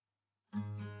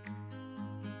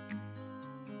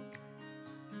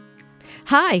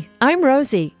Hi, I'm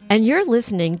Rosie, and you're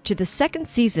listening to the second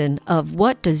season of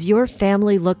What Does Your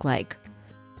Family Look Like?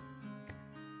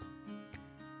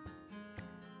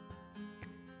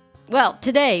 Well,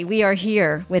 today we are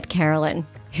here with Carolyn,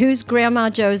 whose Grandma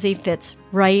Josie fits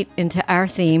right into our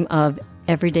theme of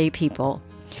everyday people.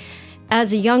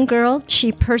 As a young girl,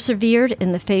 she persevered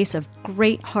in the face of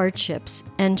great hardships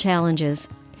and challenges.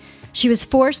 She was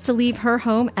forced to leave her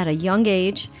home at a young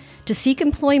age to seek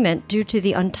employment due to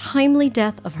the untimely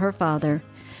death of her father.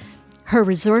 Her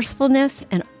resourcefulness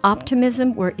and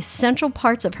optimism were essential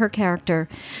parts of her character,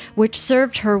 which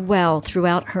served her well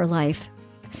throughout her life.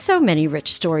 So many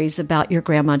rich stories about your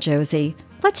Grandma Josie.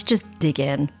 Let's just dig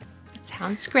in.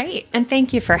 Sounds great. And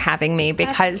thank you for having me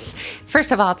because,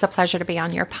 first of all, it's a pleasure to be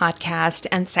on your podcast.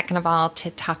 And second of all, to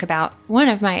talk about one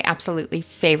of my absolutely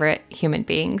favorite human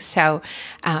beings. So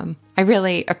I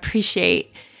really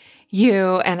appreciate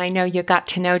you. And I know you got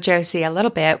to know Josie a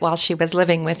little bit while she was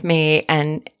living with me.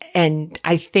 And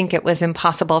I think it was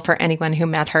impossible for anyone who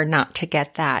met her not to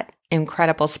get that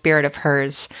incredible spirit of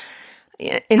hers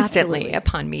instantly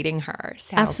upon meeting her.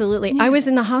 So, Absolutely. Yeah. I was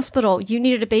in the hospital. You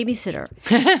needed a babysitter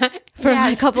for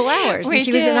a couple hours. And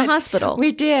she was in the hospital.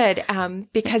 We did.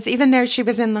 Because even though she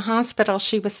was in the hospital,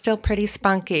 she was still pretty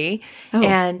spunky. Oh.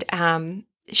 And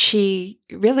she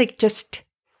really just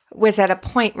was at a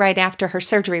point right after her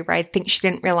surgery where I think she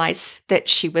didn't realize that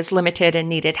she was limited and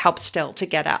needed help still to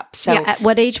get up. So yeah, at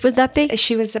what age would that be?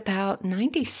 She was about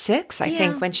 96, I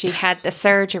think, when she had the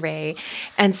surgery.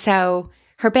 And so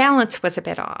her balance was a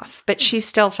bit off, but she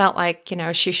still felt like,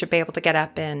 she should be able to get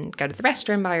up and go to the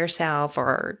restroom by herself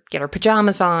or get her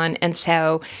pajamas on. And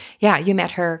so, you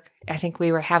met her. I think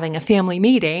we were having a family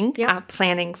meeting,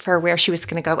 planning for where she was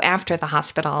going to go after the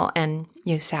hospital, and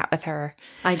you sat with her.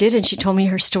 I did, and she told me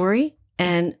her story,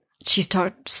 and she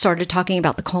started talking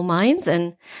about the coal mines,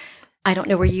 and I don't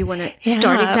know where you want to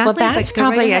start exactly. Well, that's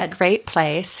probably a great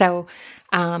place. So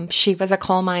she was a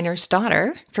coal miner's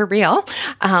daughter, for real.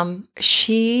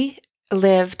 She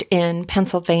lived in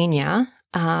Pennsylvania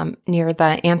near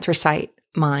the anthracite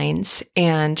mines,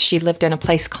 and she lived in a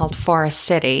place called Forest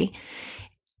City.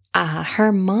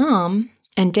 Her mom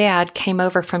and dad came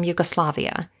over from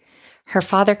Yugoslavia. Her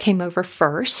father came over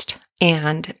first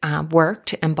and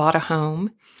worked and bought a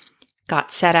home,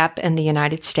 got set up in the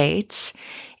United States,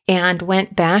 and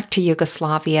went back to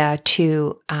Yugoslavia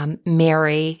to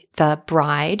marry the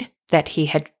bride that he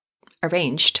had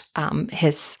arranged.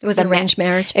 It was an arranged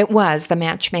marriage? It was. The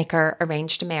matchmaker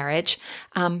arranged a marriage.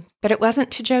 But it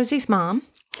wasn't to Josie's mom.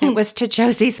 It was to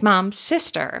Josie's mom's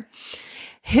sister,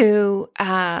 who,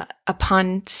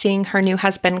 upon seeing her new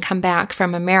husband come back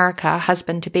from America,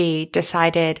 husband-to-be,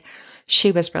 decided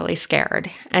she was really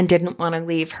scared and didn't want to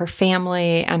leave her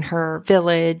family and her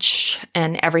village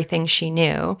and everything she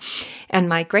knew. And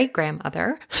my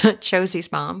great-grandmother,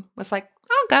 Josie's mom, was like,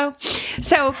 I'll go.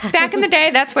 So back in the day,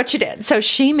 that's what she did. So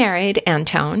she married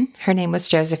Antone. Her name was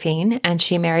Josephine, and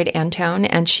she married Antone,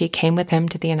 and she came with him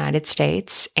to the United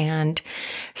States and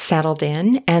settled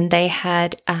in. And they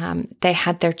had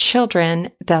their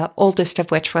children, the oldest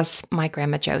of which was my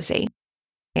Grandma Josie.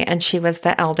 And she was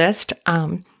the eldest.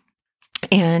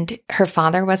 And her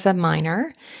father was a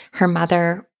miner. Her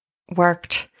mother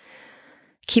worked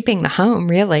keeping the home,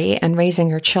 really, and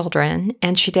raising her children.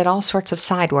 And she did all sorts of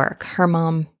side work. Her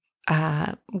mom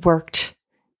worked,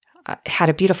 had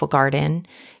a beautiful garden.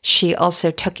 She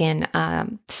also took in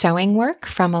sewing work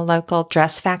from a local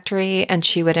dress factory, and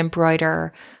she would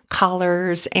embroider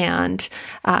collars and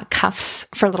cuffs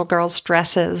for little girls'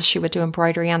 dresses. She would do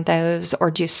embroidery on those or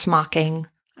do smocking.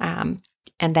 And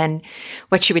then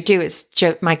what she would do is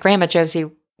my Grandma Josie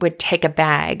would take a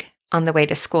bag on the way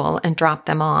to school and drop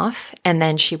them off. And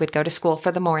then she would go to school for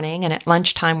the morning. And at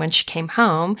lunchtime, when she came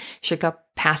home, she'd go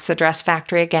past the dress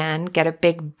factory again, get a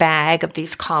big bag of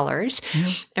these collars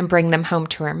and bring them home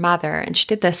to her mother. And she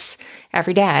did this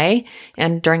every day.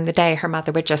 And during the day, her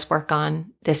mother would just work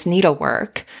on this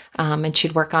needlework. And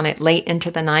she'd work on it late into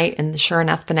the night. And sure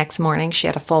enough, the next morning, she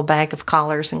had a full bag of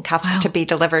collars and cuffs to be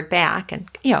delivered back. And,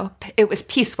 it was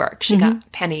piecework. She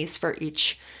got pennies for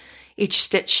each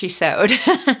stitch she sewed.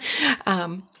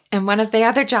 And one of the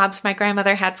other jobs my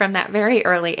grandmother had from that very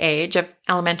early age of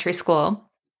elementary school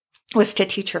was to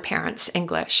teach her parents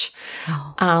English.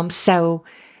 So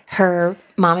her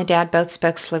mom and dad both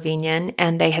spoke Slovenian,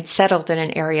 and they had settled in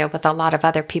an area with a lot of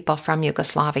other people from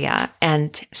Yugoslavia.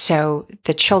 And so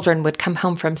the children would come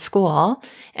home from school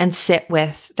and sit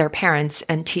with their parents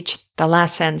and teach the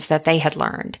lessons that they had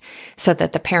learned so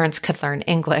that the parents could learn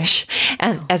English.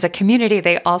 And as a community,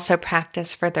 they also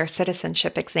practiced for their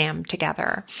citizenship exam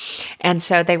together. And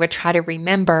so they would try to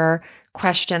remember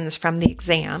questions from the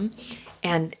exam.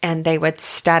 and they would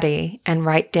study and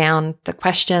write down the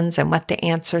questions and what the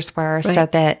answers were so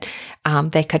that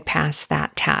they could pass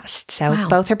that test. So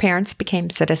both her parents became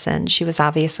citizens. She was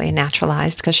obviously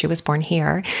naturalized because she was born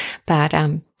here. But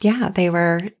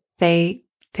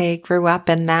they grew up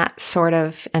in that sort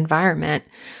of environment.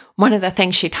 One of the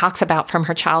things she talks about from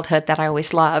her childhood that I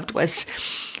always loved was,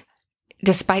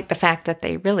 despite the fact that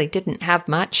they really didn't have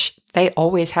much, they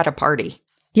always had a party.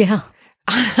 Yeah.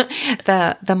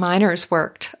 The miners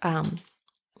worked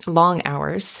long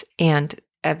hours and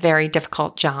a very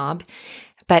difficult job,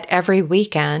 but every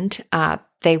weekend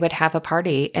they would have a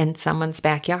party in someone's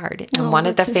backyard, and one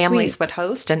of the families would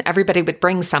host, and everybody would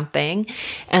bring something,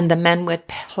 and the men would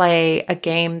play a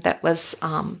game that was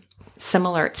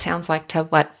similar, it sounds like, to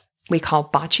what we call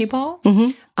bocce ball.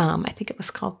 I think it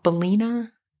was called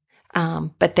Bellina,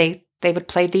 but they would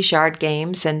play these yard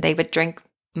games, and they would drink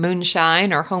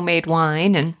moonshine or homemade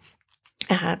wine, and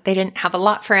they didn't have a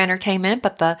lot for entertainment,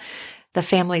 but the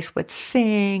families would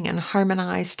sing and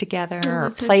harmonize together or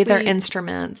play their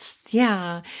instruments.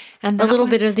 Yeah. And a little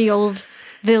bit of the old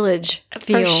village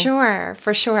feel.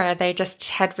 For sure. They just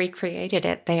had recreated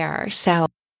it there. So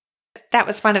that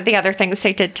was one of the other things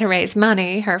they did to raise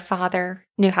money. Her father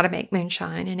knew how to make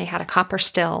moonshine, and he had a copper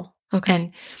still. Okay.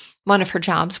 And one of her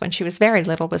jobs when she was very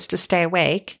little was to stay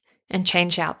awake and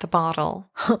change out the bottle.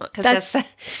 That's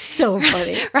so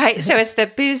funny. Right. So as the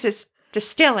booze is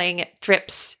distilling, it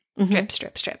drips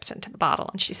into the bottle.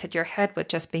 And she said, your head would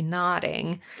just be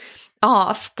nodding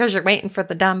off because you're waiting for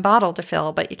the dumb bottle to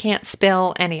fill, but you can't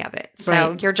spill any of it.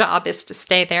 So your job is to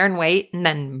stay there and wait, and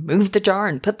then move the jar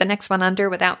and put the next one under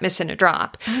without missing a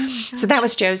drop. So that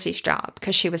was Josie's job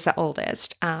because she was the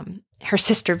oldest. Her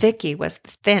sister Vicky was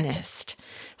the thinnest.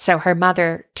 So her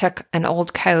mother took an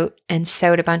old coat and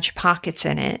sewed a bunch of pockets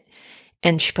in it,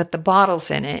 and she put the bottles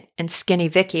in it, and Skinny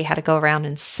Vicky had to go around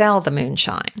and sell the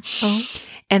moonshine. Oh.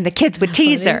 And the kids would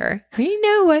tease her. We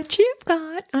know what you've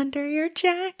got under your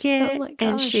jacket. Oh my gosh.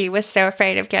 And she was so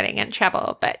afraid of getting in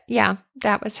trouble. But yeah,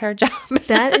 that was her job.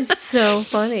 That is so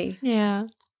funny. Yeah.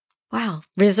 Wow.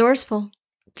 Resourceful.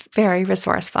 Very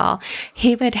resourceful.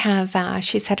 He would have,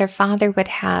 she said her father would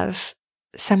have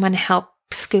someone help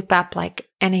scoop up like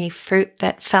any fruit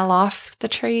that fell off the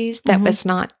trees that was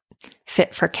not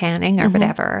fit for canning or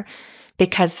whatever,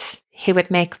 because he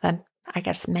would make them, I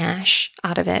guess, mash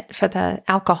out of it for the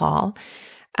alcohol,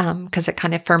 because it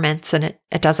kind of ferments, and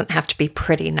it doesn't have to be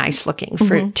pretty nice looking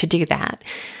fruit to do that.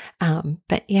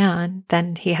 But yeah, and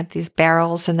then he had these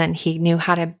barrels, and then he knew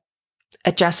how to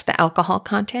adjust the alcohol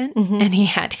content, and he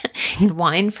had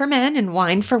wine for men and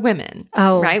wine for women.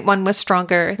 Oh, right. One was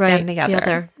stronger than the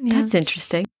other. Yeah. That's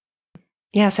interesting.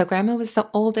 Yeah, so Grandma was the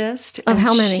oldest. Of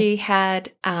how many? She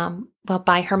had,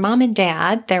 by her mom and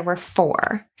dad, there were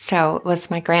 4. So it was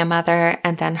my grandmother,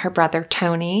 and then her brother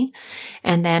Tony,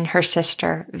 and then her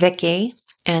sister Vicky,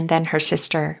 and then her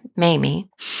sister Mamie.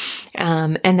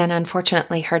 And then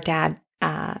unfortunately her dad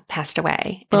passed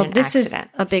away in an accident.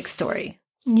 Is a big story.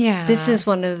 Yeah. Is this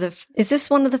one of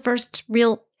the first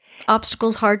real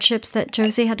obstacles, hardships that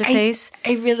Josie had to face?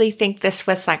 I really think this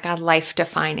was like a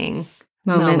life-defining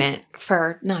moment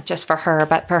for not just for her,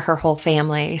 but for her whole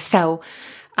family. So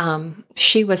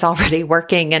she was already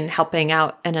working and helping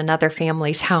out in another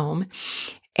family's home.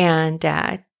 And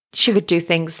she would do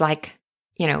things like,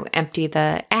 empty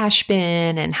the ash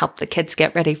bin and help the kids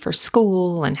get ready for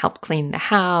school and help clean the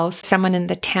house. Someone in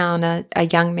the town, a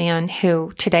young man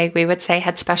who today we would say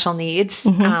had special needs,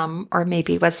 or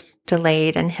maybe was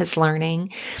delayed in his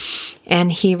learning.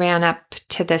 And he ran up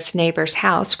to this neighbor's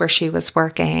house where she was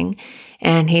working,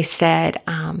 and he said,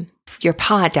 your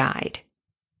pa died.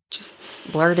 Just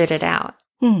blurted it out.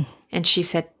 And she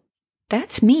said,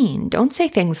 that's mean. Don't say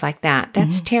things like that.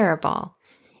 That's terrible.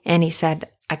 And he said,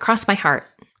 I crossed my heart.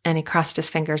 And he crossed his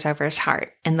fingers over his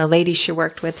heart. And the lady she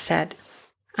worked with said,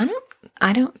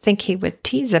 I don't think he would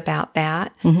tease about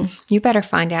that. You better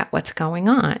find out what's going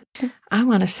on. I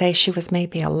want to say she was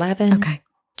maybe 11. Okay.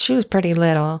 She was pretty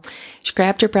little. She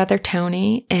grabbed her brother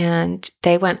Tony, and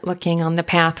they went looking on the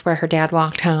path where her dad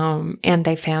walked home, and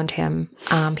they found him.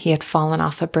 He had fallen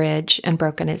off a bridge and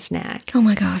broken his neck. Oh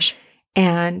my gosh.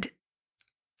 And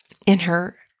in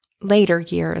her later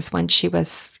years, when she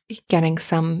was getting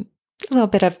a little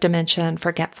bit of dementia and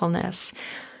forgetfulness,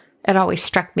 it always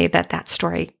struck me that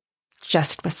story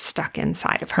just was stuck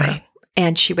inside of her. Right.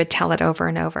 And she would tell it over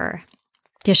and over.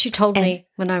 Yeah, she told me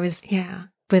when I was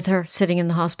with her sitting in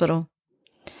the hospital.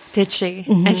 Did she?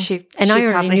 And I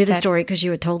already knew the story because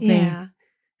you had told me. Yeah.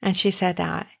 And she said,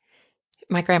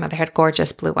 my grandmother had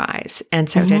gorgeous blue eyes, and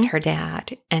so did her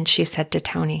dad. And she said to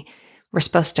Tony, we're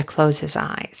supposed to close his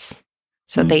eyes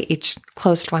So they each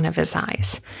closed one of his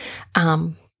eyes.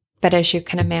 But as you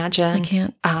can imagine, I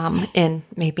can't. In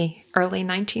maybe early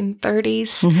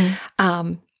 1930s,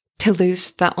 to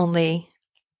lose the only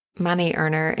money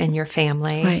earner in your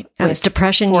family. Right. It was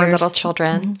depression 4 years. little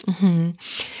children.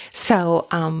 So,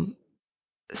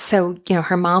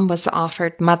 her mom was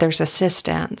offered mother's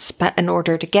assistance, but in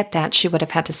order to get that, she would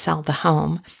have had to sell the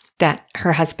home that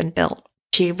her husband built.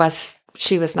 She was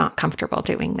not comfortable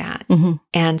doing that.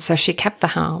 And so she kept the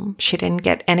home. She didn't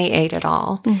get any aid at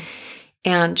all.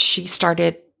 And she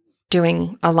started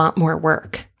doing a lot more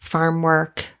work, farm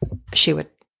work. She would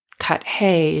cut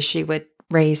hay. She would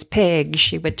raise pigs.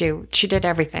 She did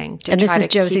everything. And this is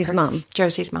Josie's mom.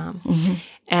 Josie's mom.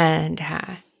 And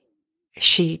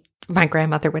my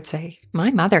grandmother would say, my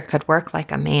mother could work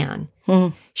like a man.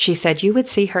 She said you would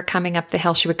see her coming up the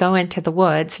hill. She would go into the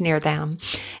woods near them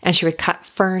and she would cut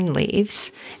fern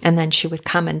leaves. And then she would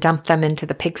come and dump them into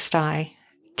the pigsty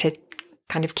to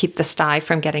kind of keep the sty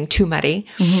from getting too muddy.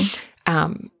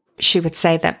 She would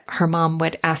say that her mom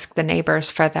would ask the neighbors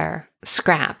for their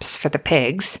scraps for the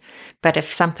pigs. But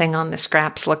if something on the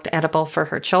scraps looked edible for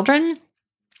her children,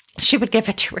 she would give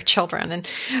it to her children. And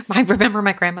I remember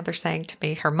my grandmother saying to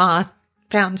me, her ma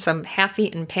found some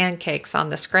half-eaten pancakes on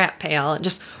the scrap pail and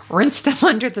just rinsed them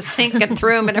under the sink and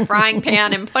threw them in a frying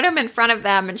pan and put them in front of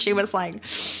them. And she was like,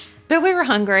 but we were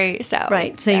hungry, so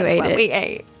so you ate what it. We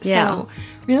ate. Yeah. So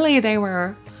really they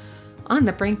were on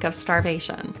the brink of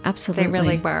starvation. Absolutely. They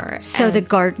really were. So And the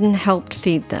garden helped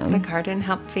feed them. the garden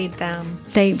helped feed them.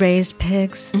 They raised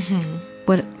pigs.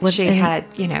 What She had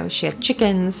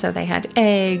chickens, so they had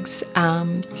eggs.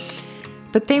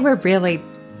 But they were really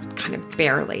kind of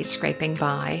barely scraping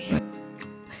by.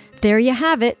 There you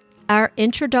have it, our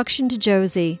introduction to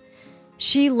Josie.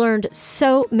 She learned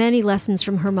so many lessons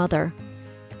from her mother,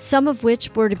 some of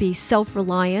which were to be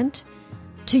self-reliant,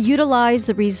 to utilize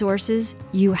the resources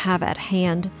you have at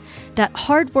hand, that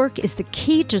hard work is the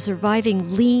key to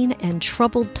surviving lean and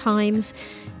troubled times,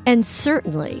 and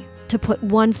certainly to put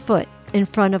one foot in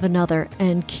front of another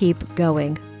and keep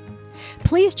going.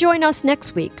 Please join us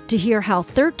next week to hear how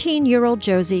 13-year-old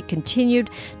Josie continued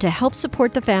to help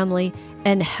support the family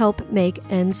and help make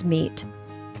ends meet.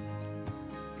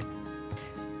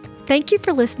 Thank you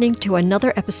for listening to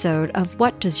another episode of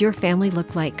What Does Your Family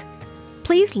Look Like?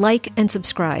 Please like and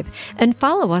subscribe and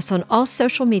follow us on all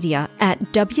social media at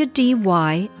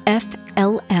WDYFLL,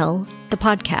 the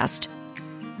podcast.